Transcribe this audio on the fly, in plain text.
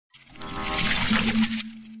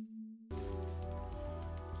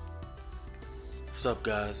What's up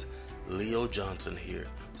guys, LeeoJohnson here.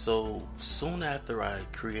 So soon after I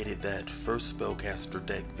created that first Spellcaster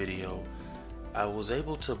deck video, I was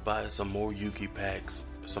able to buy some more Yuki packs,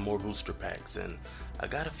 some more booster packs, and I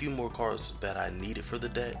got a few more cards that I needed for the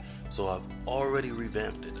deck, so I've already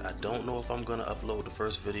revamped it. I don't know if I'm gonna upload the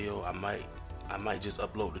first video. I might just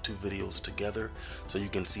upload the two videos together so you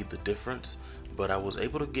can see the difference, but I was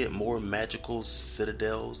able to get more magical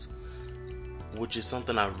citadels, which is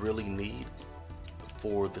something I really need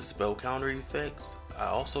for the spell counter effects. I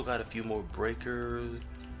also got a few more breakers.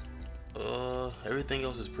 Everything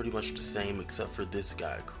else is pretty much the same except for this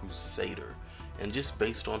guy, Crusader, and just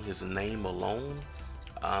based on his name alone,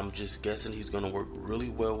 I'm just guessing he's gonna work really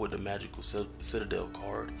well with the magical citadel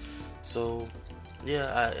card. So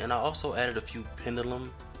yeah, I also added a few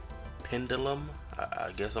pendulum,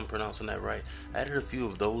 I guess I'm pronouncing that right. I added a few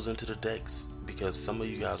of those into the decks because some of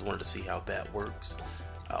you guys wanted to see how that works.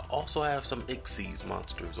 I also have some Xyz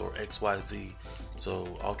monsters, or XYZ, so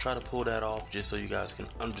I'll try to pull that off just so you guys can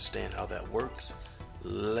understand how that works.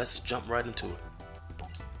 Let's jump right into it.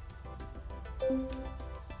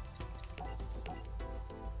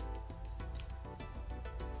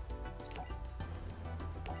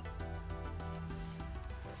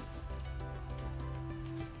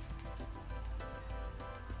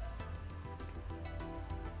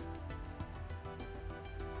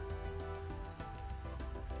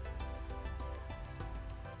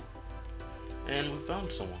 And we found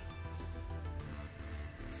someone.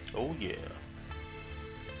 Oh yeah.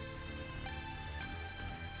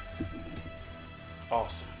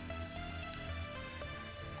 Awesome.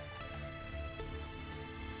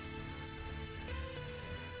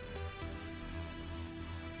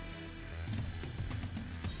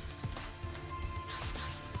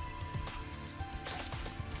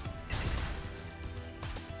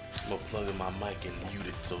 I'm gonna plug in my mic and mute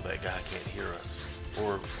it so that guy can't hear us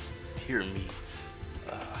or hear me.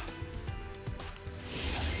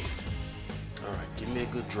 Alright, give me a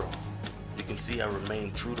good draw. You can see I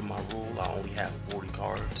remain true to my rule. I only have 40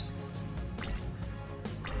 cards.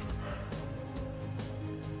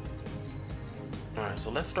 Alright,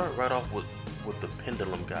 so let's start right off with the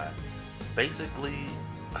pendulum guy. Basically,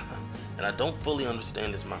 and I don't fully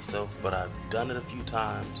understand this myself, but I've done it a few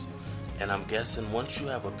times, and I'm guessing once you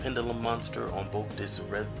have a pendulum monster on both this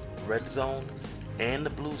red zone and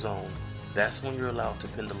the blue zone, that's when you're allowed to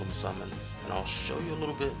pendulum summon, and I'll show you a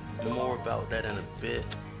little bit more about that in a bit.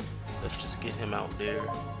 Let's just get him out there.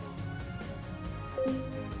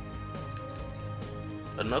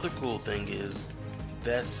 Another cool thing is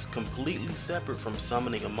that's completely separate from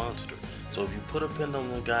summoning a monster, so if you put a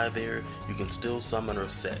pendulum guy there, you can still summon or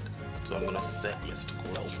set. So I'm gonna set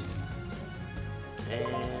Mystical Elf,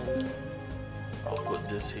 and I'll put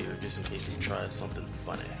this here just in case he tries something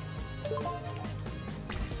funny.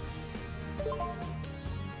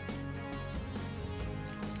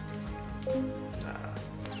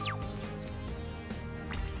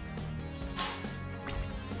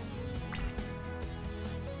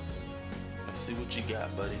 Let's see what you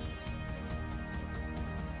got, buddy.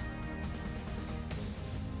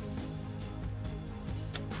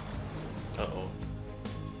 Uh-oh.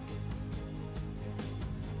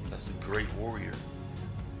 That's a great warrior.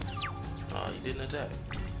 He didn't attack.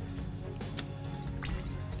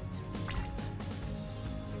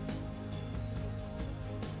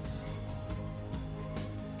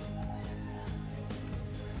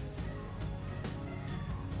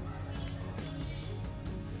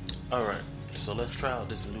 Alright, so let's try out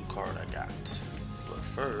this new card I got. But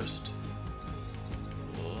first,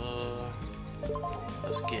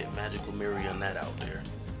 let's get Magical Marionette out there.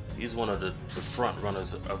 He's one of the front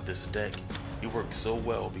runners of this deck. He works so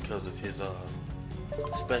well because of his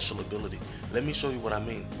special ability. Let me show you what I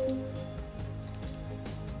mean.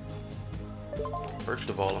 First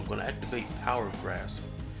of all, I'm going to activate Power Grasp,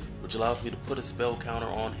 which allows me to put a spell counter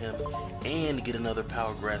on him and get another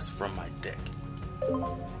Power Grasp from my deck.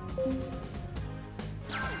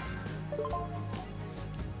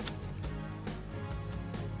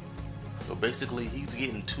 So basically, he's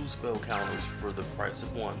getting 2 spell counters for the price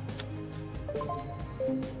of 1.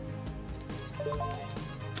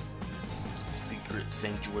 Secret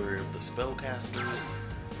Sanctuary of the Spellcasters.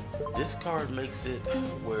 This card makes it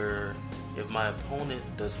where if my opponent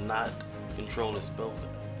does not control a spell,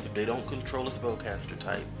 if they don't control a spellcaster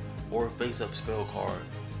type or a face-up spell card,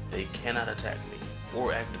 they cannot attack me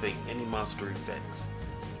or activate any monster effects.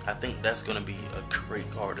 I think that's going to be a great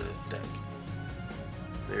card in the deck.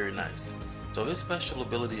 Very nice. So his special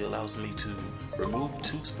ability allows me to remove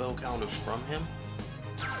 2 spell counters from him,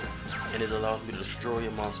 and it allows me to destroy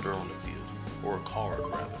a monster on the field, or a card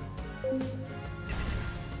rather.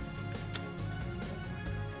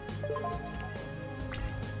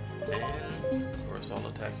 And of course I'll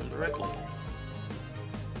attack him directly.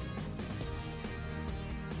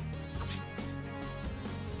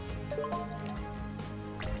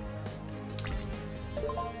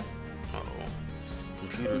 Uh-oh.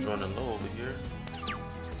 Computer's running low over here.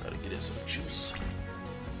 Gotta get in some juice.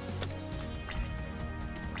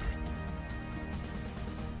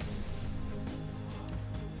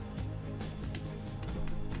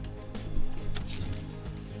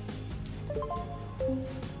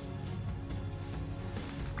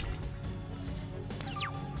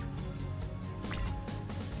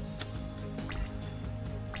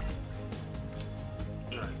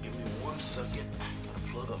 Alright, give me 1 second. Gotta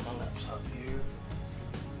plug up my laptop here.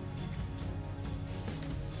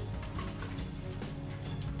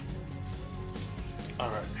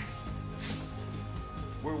 Alright.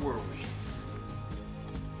 Where were we?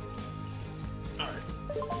 Alright.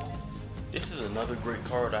 This is another great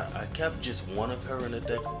card. I kept just one of her in the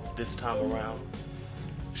deck this time around.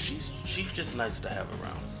 She's just nice to have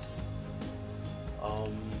around.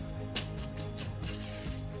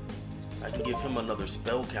 I can give him another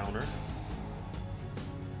spell counter.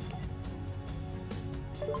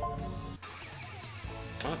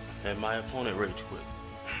 And my opponent rage quit.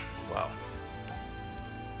 Wow.